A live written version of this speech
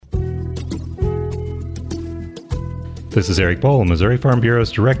This is Eric Bohl, Missouri Farm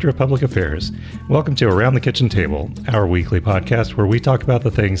Bureau's Director of Public Affairs. Welcome to Around the Kitchen Table, our weekly podcast where we talk about the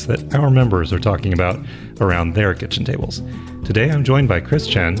things that our members are talking about around their kitchen tables. Today I'm joined by Chris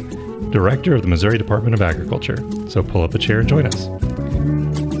Chen, Director of the Missouri Department of Agriculture. So pull up a chair and join us.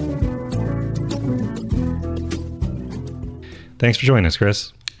 Thanks for joining us,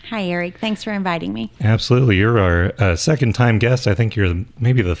 Chris. Hi, Eric. Thanks for inviting me. Absolutely. You're our second-time guest. I think you're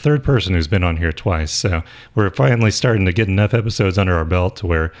maybe the third person who's been on here twice. So we're finally starting to get enough episodes under our belt to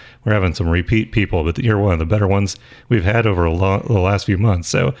where we're having some repeat people, but you're one of the better ones we've had over the last few months.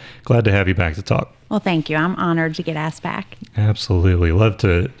 So glad to have you back to talk. Well, thank you. I'm honored to get asked back. Absolutely. Love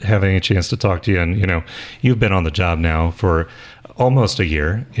to have any chance to talk to you. And, you've been on the job now for almost a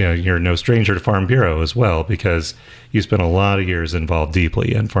year. You're no stranger to Farm Bureau as well, because you spent a lot of years involved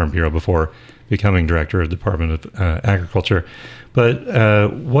deeply in Farm Bureau before becoming Director of the Department of Agriculture. But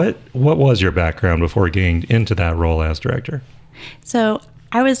what was your background before getting into that role as Director? So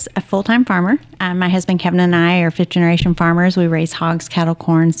I was a full-time farmer. My husband Kevin and I are fifth-generation farmers. We raise hogs, cattle,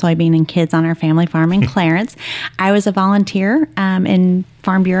 corn, soybean, and kids on our family farm in Clarence. I was a volunteer in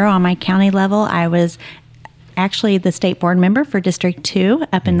Farm Bureau on my county level. I was actually the state board member for District 2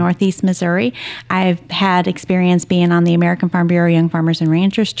 up in Northeast Missouri. I've had experience being on the American Farm Bureau Young Farmers and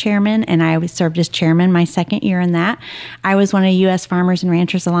Ranchers Chairman, and I served as chairman my second year in that. I was one of U.S. Farmers and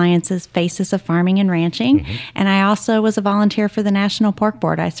Ranchers Alliance's Faces of Farming and Ranching, and I also was a volunteer for the National Pork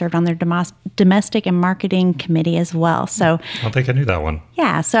Board. I served on their Domestic and Marketing Committee as well. So I don't think I knew that one.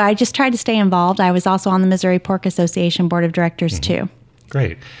 Yeah, so I just tried to stay involved. I was also on the Missouri Pork Association Board of Directors too.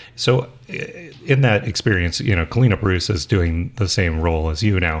 Great. So in that experience, Kalina Bruce is doing the same role as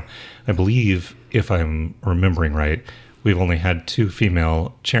you now. I believe, if I'm remembering right, we've only had two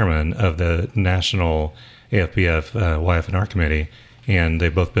female chairmen of the National AFBF YF&R Committee, and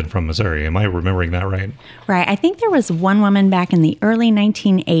they've both been from Missouri. Am I remembering that right? Right. I think there was one woman back in the early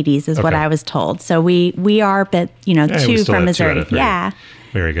 1980s is what I was told. So we are, but, two from Missouri. Yeah.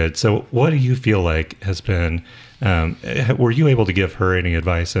 Very good. So what do you feel like has been... were you able to give her any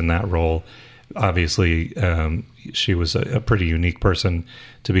advice in that role? Obviously, she was a pretty unique person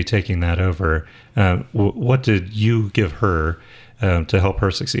to be taking that over. What did you give her to help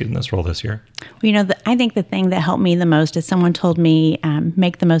her succeed in this role this year? Well, I think the thing that helped me the most is someone told me,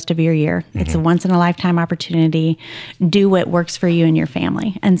 make the most of your year. It's a once-in-a-lifetime opportunity. Do what works for you and your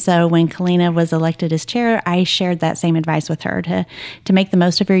family. And so when Kalina was elected as chair, I shared that same advice with her to make the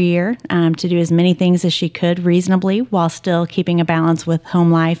most of her year, to do as many things as she could reasonably while still keeping a balance with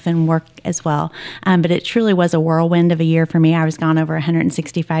home life and work as well. But it truly was a whirlwind of a year for me. I was gone over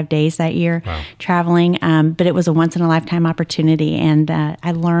 165 days that year, traveling, but it was a once-in-a-lifetime opportunity. And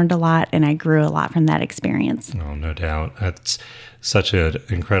I learned a lot, and I grew a lot from that experience. Oh, no doubt. That's such an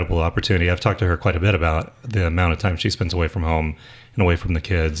incredible opportunity. I've talked to her quite a bit about the amount of time she spends away from home and away from the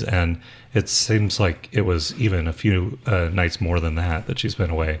kids. And it seems like it was even a few nights more than that she's been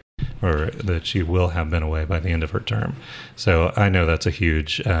away, or that she will have been away by the end of her term. So I know that's a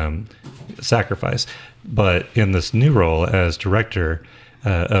huge sacrifice. But in this new role as director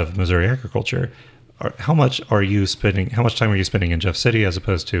of Missouri Agriculture, how much time are you spending in Jeff City as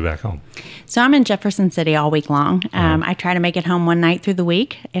opposed to back home? So I'm in Jefferson City all week long. I try to make it home one night through the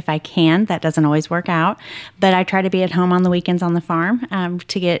week if I can. That doesn't always work out. But I try to be at home on the weekends on the farm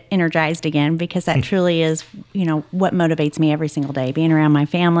to get energized again, because that truly is, what motivates me every single day, being around my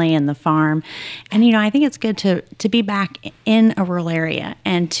family and the farm. And, I think it's good to be back in a rural area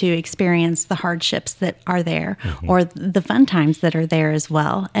and to experience the hardships that are there or the fun times that are there as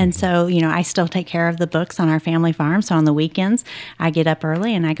well. And so, I still take care of the books on our family farm. So on the weekends, I get up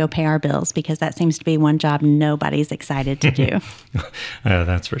early and I go pay our bills, because that seems to be one job nobody's excited to do.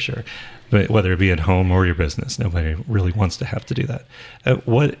 That's for sure. But whether it be at home or your business, nobody really wants to have to do that.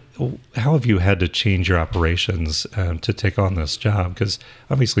 How have you had to change your operations to take on this job? Because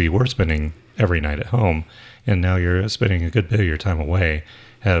obviously you were spending every night at home, and now you're spending a good bit of your time away.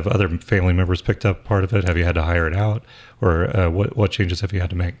 Have other family members picked up part of it? Have you had to hire it out? Or what changes have you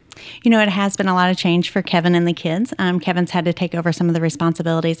had to make? It has been a lot of change for Kevin and the kids. Kevin's had to take over some of the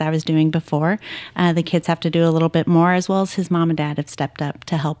responsibilities I was doing before. The kids have to do a little bit more, as well as his mom and dad have stepped up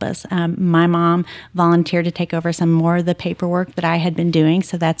to help us. My mom volunteered to take over some more of the paperwork that I had been doing,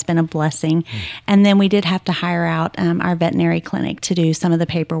 so that's been a blessing. And then we did have to hire out our veterinary clinic to do some of the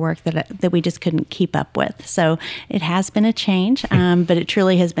paperwork that we just couldn't keep up with. So it has been a change, but it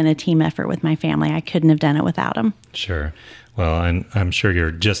truly has been a team effort with my family. I couldn't have done it without them. Sure. Well, I'm sure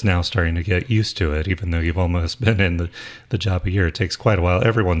you're just now starting to get used to it, even though you've almost been in the job a year. It takes quite a while.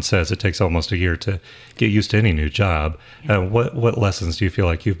 Everyone says it takes almost a year to get used to any new job. What lessons do you feel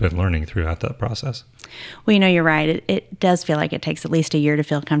like you've been learning throughout that process? Well, you're right. It does feel like it takes at least a year to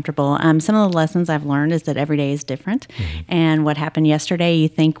feel comfortable. Some of the lessons I've learned is that every day is different. And what happened yesterday you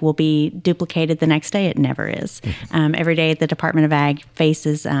think will be duplicated the next day. It never is. Every day the Department of Ag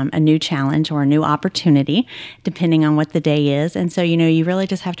faces a new challenge or a new opportunity, depending on what the day is. And so, you really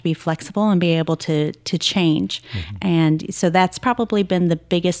just have to be flexible and be able to change. And so that's probably been the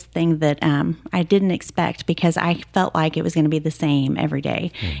biggest thing that I didn't expect, because I felt like it was going to be the same every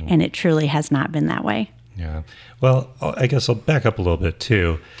day. And it truly has not been that way. Yeah. Well, I guess I'll back up a little bit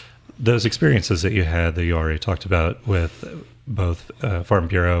too. Those experiences that you had that you already talked about with both Farm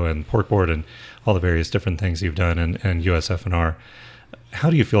Bureau and Pork Board and all the various different things you've done and USF&R, how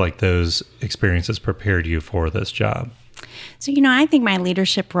do you feel like those experiences prepared you for this job? So, I think my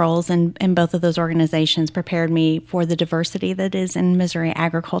leadership roles in both of those organizations prepared me for the diversity that is in Missouri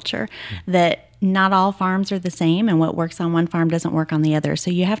agriculture, that not all farms are the same, and what works on one farm doesn't work on the other.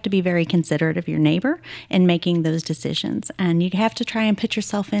 So you have to be very considerate of your neighbor in making those decisions. And you have to try and put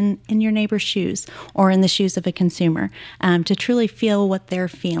yourself in your neighbor's shoes or in the shoes of a consumer to truly feel what they're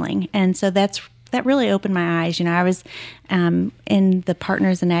feeling. And so that really opened my eyes. I was in the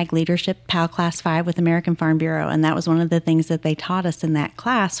Partners in Ag Leadership PAL Class 5 with American Farm Bureau, and that was one of the things that they taught us in that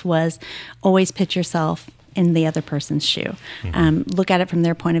class was always put yourself in the other person's shoe. Look at it from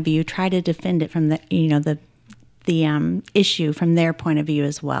their point of view. Try to defend it from the issue from their point of view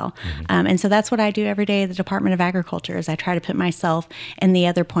as well. And so that's what I do every day at the Department of Agriculture is I try to put myself in the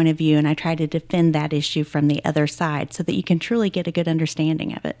other point of view, and I try to defend that issue from the other side so that you can truly get a good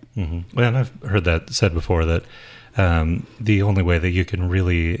understanding of it. Well, and I've heard that said before that the only way that you can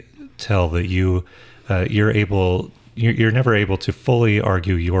really tell that you're never able to fully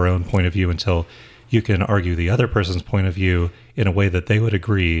argue your own point of view until you can argue the other person's point of view in a way that they would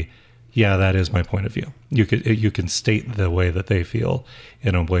agree, yeah, that is my point of view. You can state the way that they feel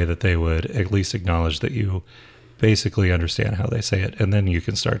in a way that they would at least acknowledge that you basically understand how they say it, and then you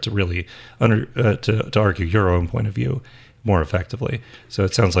can start to really to argue your own point of view more effectively. So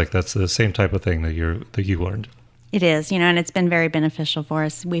it sounds like that's the same type of thing that you learned. It is, and it's been very beneficial for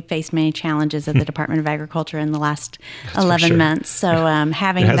us. We've faced many challenges at the Department of Agriculture in the last 11 months. So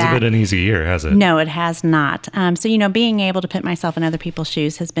having that... It hasn't been an easy year, has it? No, it has not. So, being able to put myself in other people's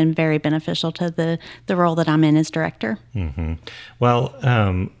shoes has been very beneficial to the role that I'm in as director. Well,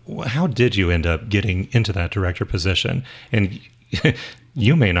 how did you end up getting into that director position? And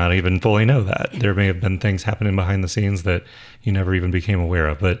you may not even fully know that. There may have been things happening behind the scenes that you never even became aware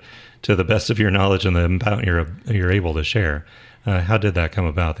of. But to the best of your knowledge and the amount you're able to share, how did that come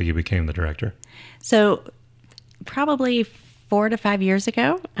about that you became the director? So probably 4 to 5 years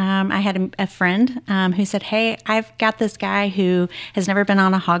ago, I had a friend who said, hey, I've got this guy who has never been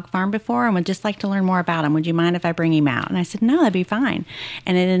on a hog farm before and would just like to learn more about him. Would you mind if I bring him out? And I said, no, that'd be fine.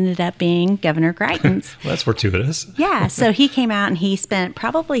 And it ended up being Governor Greitens. Well, that's fortuitous. Yeah. So he came out and he spent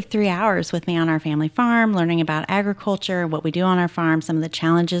probably 3 hours with me on our family farm, learning about agriculture, what we do on our farm, some of the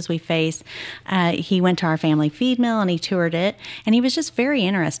challenges we face. He went to our family feed mill and he toured it. And he was just very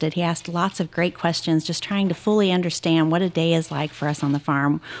interested. He asked lots of great questions, just trying to fully understand what a day is like for us on the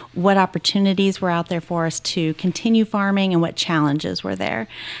farm, what opportunities were out there for us to continue farming, and what challenges were there.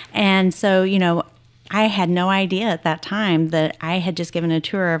 And so, I had no idea at that time that I had just given a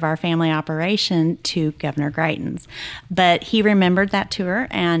tour of our family operation to Governor Greitens. But he remembered that tour,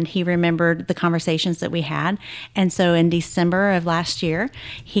 and he remembered the conversations that we had. And so in December of last year,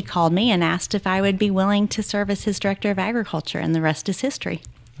 he called me and asked if I would be willing to serve as his director of agriculture, and the rest is history.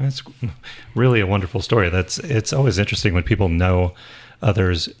 That's really a wonderful story. It's always interesting when people know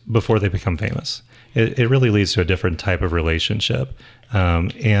others before they become famous. It really leads to a different type of relationship.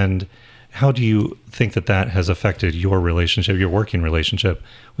 And how do you think that has affected your relationship, your working relationship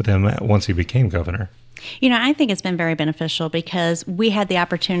with him once he became governor? I think it's been very beneficial because we had the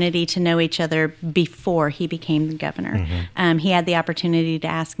opportunity to know each other before he became the governor. He had the opportunity to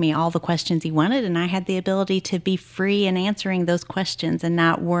ask me all the questions he wanted, and I had the ability to be free in answering those questions and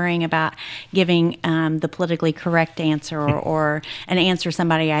not worrying about giving the politically correct answer or an answer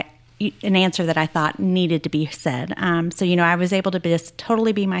somebody an answer that I thought needed to be said. So, I was able to just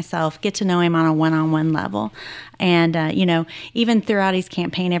totally be myself, get to know him on a one-on-one level. And, even throughout his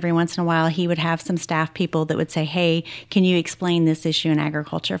campaign, every once in a while, he would have some staff people that would say, hey, can you explain this issue in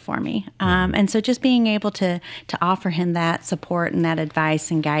agriculture for me? And so just being able to offer him that support and that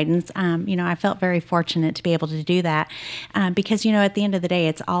advice and guidance, I felt very fortunate to be able to do that because, at the end of the day,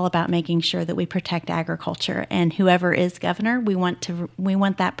 it's all about making sure that we protect agriculture. And whoever is governor, we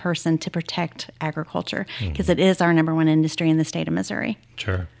want that person to protect agriculture because it is our number one industry in the state of Missouri.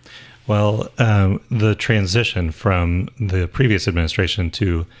 Sure. Well, the transition from the previous administration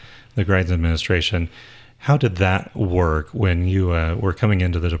to the Greitens administration, how did that work when you were coming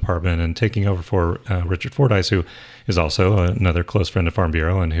into the department and taking over for Richard Fordyce, who is also another close friend of Farm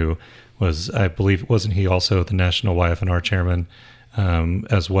Bureau and who was, I believe, wasn't he also the National YF&R chairman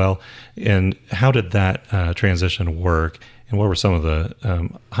as well? And how did that transition work? And what were some of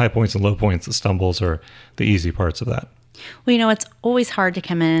the high points and low points, the stumbles or the easy parts of that? Well, it's always hard to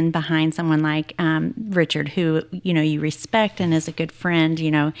come in behind someone like Richard, who, you respect and is a good friend.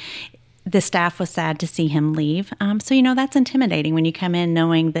 The staff was sad to see him leave. So, that's intimidating when you come in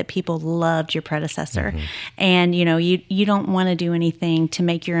knowing that people loved your predecessor. And, you don't want to do anything to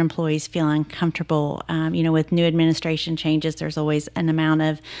make your employees feel uncomfortable. With new administration changes, there's always an amount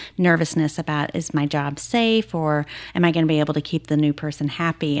of nervousness about, is my job safe or am I going to be able to keep the new person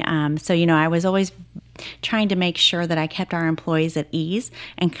happy? So, I was always trying to make sure that I kept our employees at ease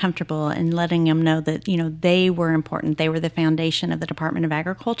and comfortable and letting them know that, they were important. They were the foundation of the Department of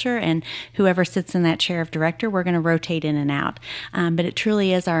Agriculture, and whoever sits in that chair of director, we're going to rotate in and out. But it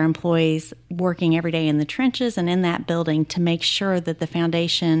truly is our employees working every day in the trenches and in that building to make sure that the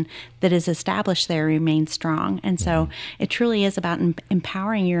foundation that is established there remains strong. And so it truly is about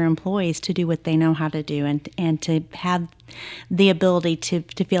empowering your employees to do what they know how to do and to have the ability to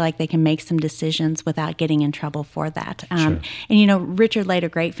feel like they can make some decisions without getting in trouble for that. Sure. And, Richard laid a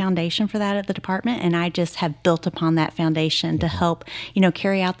great foundation for that at the department, and I just have built upon that foundation to help,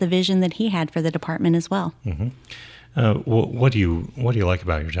 carry out the vision that he had for the department as well. What do you like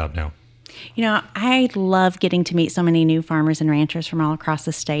about your job now? I love getting to meet so many new farmers and ranchers from all across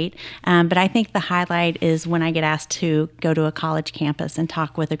the state. But I think the highlight is when I get asked to go to a college campus and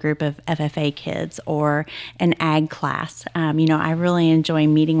talk with a group of FFA kids or an ag class. I really enjoy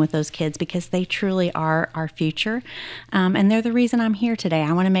meeting with those kids because they truly are our future. And they're the reason I'm here today.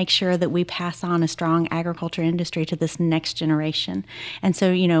 I want to make sure that we pass on a strong agriculture industry to this next generation. And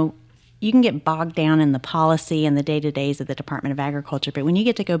so, you can get bogged down in the policy and the day-to-days of the Department of Agriculture, but when you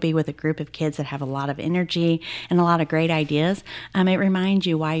get to go be with a group of kids that have a lot of energy and a lot of great ideas, it reminds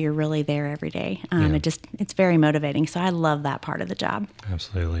you why you're really there every day. It's very motivating. So I love that part of the job.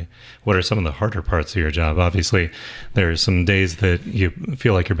 Absolutely. What are some of the harder parts of your job? Obviously, there are some days that you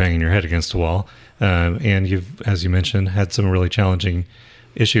feel like you're banging your head against a wall, and you've, as you mentioned, had some really challenging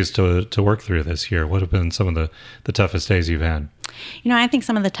issues to work through this year. What have been some of the toughest days you've had? I think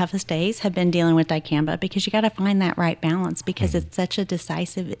some of the toughest days have been dealing with dicamba because you got to find that right balance because it's such a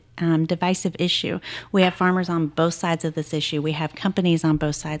divisive issue. We have farmers on both sides of this issue. We have companies on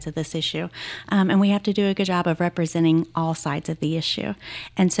both sides of this issue. And we have to do a good job of representing all sides of the issue.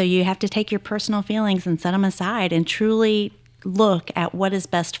 And so you have to take your personal feelings and set them aside and truly look at what is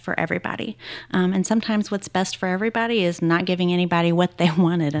best for everybody. And sometimes what's best for everybody is not giving anybody what they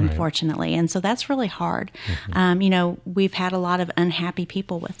wanted, unfortunately. Right. And so that's really hard. We've had a lot of unhappy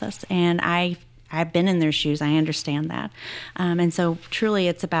people with us, and I've been in their shoes. I understand that. And so truly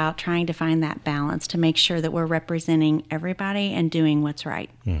it's about trying to find that balance to make sure that we're representing everybody and doing what's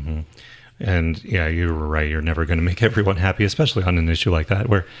right. Mm-hmm. And yeah, you were right. You're never going to make everyone happy, especially on an issue like that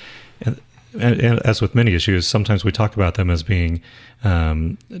where... And as with many issues, sometimes we talk about them as being,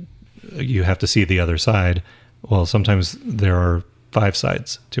 you have to see the other side. Well, sometimes there are 5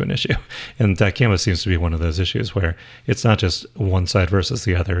 sides to an issue. And dicamba seems to be one of those issues where it's not just one side versus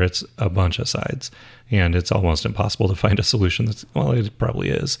the other, it's a bunch of sides. And it's almost impossible to find a solution it probably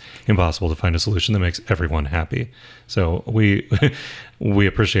is impossible to find a solution that makes everyone happy. So we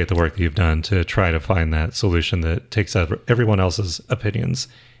appreciate the work that you've done to try to find that solution that takes everyone else's opinions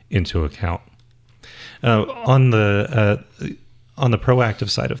into account. On the proactive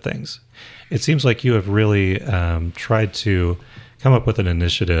side of things, it seems like you have really tried to come up with an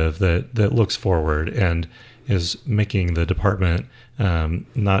initiative that looks forward and is making the department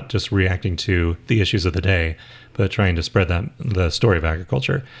not just reacting to the issues of the day, but trying to spread the story of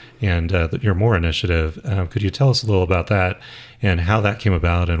agriculture. And your MORE initiative, could you tell us a little about that and how that came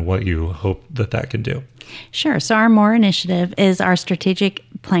about and what you hope that can do? Sure. So our MORE initiative is our strategic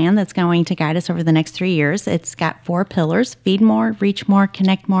plan that's going to guide us over the next 3 years. It's got 4 pillars: feed more, reach more,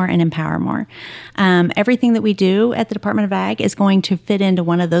 connect more, and empower more. Everything that we do at the Department of Ag is going to fit into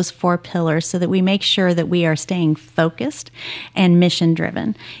one of those 4 pillars so that we make sure that we are staying focused and mission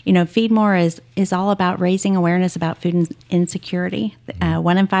driven. Feed more is all about raising awareness about food insecurity.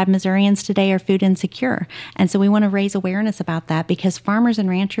 1 in 5 Missourians today are food insecure. And so we want to raise awareness about that because farmers and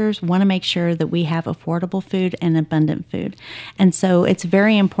ranchers want to make sure that we have affordable food and abundant food. And so it's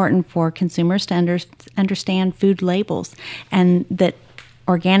very important for consumers to understand food labels and that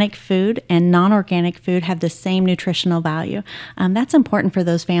organic food and non-organic food have the same nutritional value. That's important for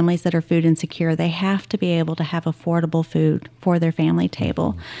those families that are food insecure. They have to be able to have affordable food for their family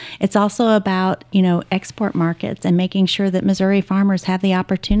table. It's also about, export markets and making sure that Missouri farmers have the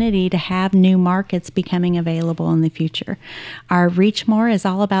opportunity to have new markets becoming available in the future. Our Reach More is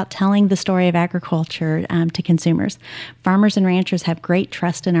all about telling the story of agriculture to consumers. Farmers and ranchers have great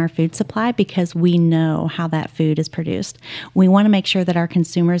trust in our food supply because we know how that food is produced. We want to make sure that our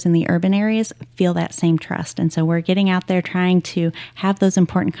consumers in the urban areas feel that same trust. And so we're getting out there trying to have those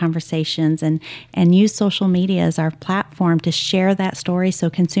important conversations and use social media as our platform to share that story so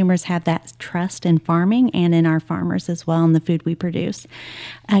consumers have that trust in farming and in our farmers as well in the food we produce.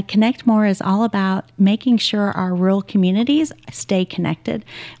 Connect More is all about making sure our rural communities stay connected.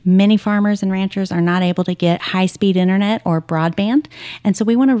 Many farmers and ranchers are not able to get high-speed internet or broadband, and so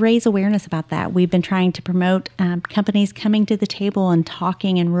we want to raise awareness about that. We've been trying to promote companies coming to the table and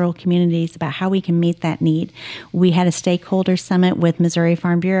talking in rural communities about how we can meet that need. We had a stakeholder summit with Missouri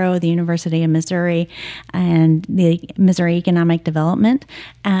Farm Bureau, the University of Missouri, and the Missouri Economic Development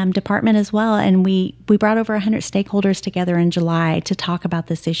Department as well, and we brought over 100 stakeholders together in July to talk about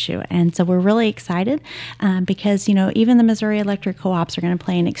this issue. And so we're really excited because, even the Missouri Electric Co-ops are going to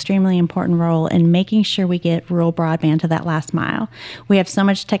play an extremely important role in making sure we get rural broadband to that last mile. We have so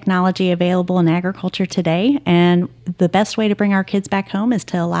much technology available in agriculture today, and the best way to bring our kids back home is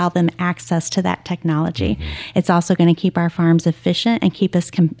to allow them access to that technology. It's also going to keep our farms efficient and keep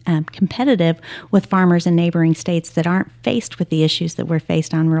us competitive with farmers in neighboring states that aren't faced with the issues that we're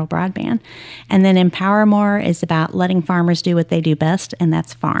faced on rural broadband. And then Empower More is about letting farmers do what they do best, and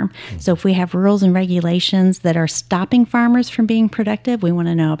that's farm. So if we have rules and regulations that are stopping farmers from being productive, we want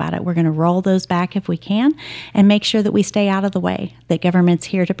to know about it. We're going to roll those back if we can and make sure that we stay out of the way, that government's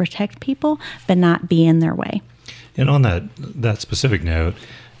here to protect people but not be in their way. And on that specific note,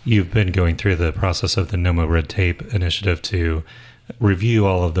 you've been going through the process of the No More Red Tape initiative to review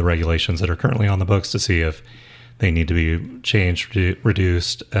all of the regulations that are currently on the books to see if they need to be changed,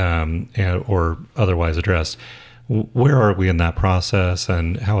 reduced, or otherwise addressed. Where are we in that process,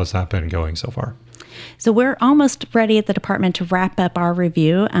 and how has that been going so far? So we're almost ready at the department to wrap up our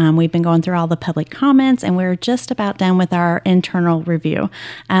review. We've been going through all the public comments, and we're just about done with our internal review.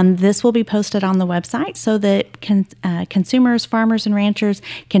 This will be posted on the website so that consumers, farmers, and ranchers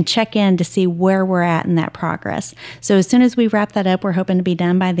can check in to see where we're at in that progress. So as soon as we wrap that up, we're hoping to be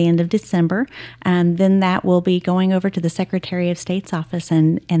done by the end of December. Then that will be going over to the Secretary of State's office,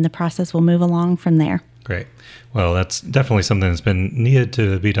 and the process will move along from there. Great. Well, that's definitely something that's been needed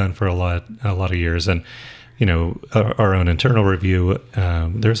to be done for a lot of years. And, our own internal review,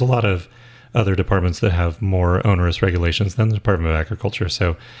 there's a lot of other departments that have more onerous regulations than the Department of Agriculture.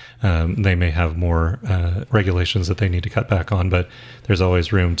 So they may have more regulations that they need to cut back on, but there's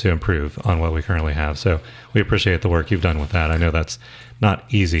always room to improve on what we currently have. So we appreciate the work you've done with that. I know that's not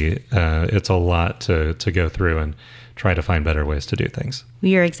easy. It's a lot to go through and try to find better ways to do things.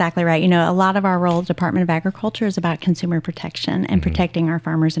 You're exactly right. A lot of our role at the Department of Agriculture is about consumer protection and protecting our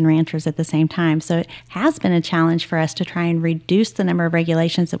farmers and ranchers at the same time. So it has been a challenge for us to try and reduce the number of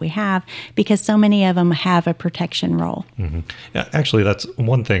regulations that we have because so many of them have a protection role. Yeah, actually, that's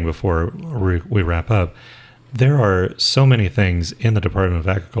one thing before we wrap up. There are so many things in the Department of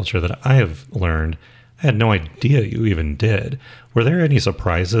Agriculture that I have learned I had no idea you even did. Were there any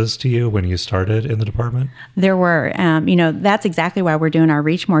surprises to you when you started in the department? There were. That's exactly why we're doing our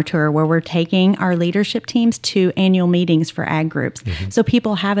Reach More tour, where we're taking our leadership teams to annual meetings for ag groups. So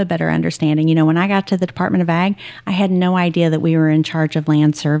people have a better understanding. When I got to the Department of Ag, I had no idea that we were in charge of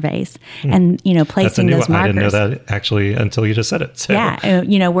land surveys and, placing those markers. I didn't know that actually until you just said it. So.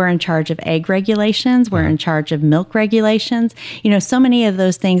 Yeah. We're in charge of egg regulations. We're in charge of milk regulations. So many of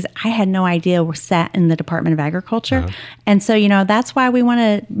those things I had no idea were sat in the Department of Agriculture. And so, that's why we want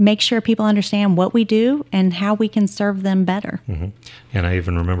to make sure people understand what we do and how we can serve them better. And I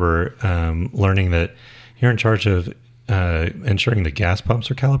even remember learning that you're in charge of ensuring the gas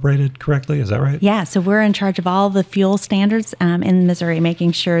pumps are calibrated correctly. Is that right? Yeah, so we're in charge of all the fuel standards in Missouri,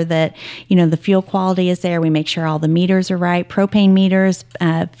 making sure that, the fuel quality is there. We make sure all the meters are right, propane meters,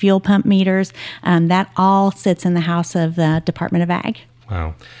 fuel pump meters. That all sits in the house of the Department of Ag.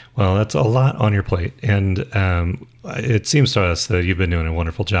 Wow. Well, that's a lot on your plate. And it seems to us that you've been doing a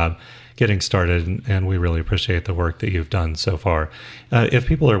wonderful job getting started, and we really appreciate the work that you've done so far. If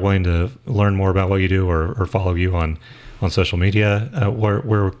people are willing to learn more about what you do or follow you on social media,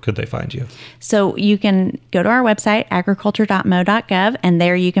 where could they find you? So you can go to our website, agriculture.mo.gov, and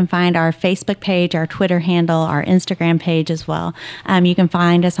there you can find our Facebook page, our Twitter handle, our Instagram page as well. You can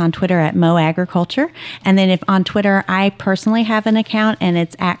find us on Twitter at Mo Agriculture. And then if on Twitter, I personally have an account, and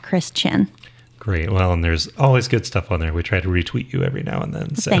it's at Chris Chin. Great. Well, and there's always good stuff on there. We try to retweet you every now and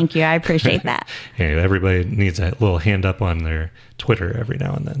then. So. Thank you. I appreciate that. Hey, everybody needs a little hand up on their Twitter every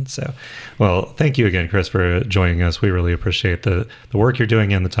now and then. So, well, thank you again, Chris, for joining us. We really appreciate the work you're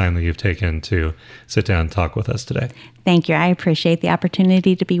doing and the time that you've taken to sit down and talk with us today. Thank you. I appreciate the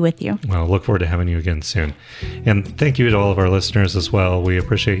opportunity to be with you. Well, look forward to having you again soon. And thank you to all of our listeners as well. We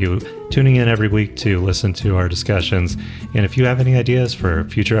appreciate you tuning in every week to listen to our discussions. And if you have any ideas for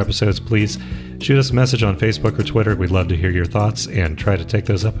future episodes, please shoot us a message on Facebook or Twitter. We'd love to hear your thoughts and try to take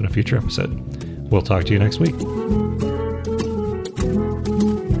those up in a future episode. We'll talk to you next week.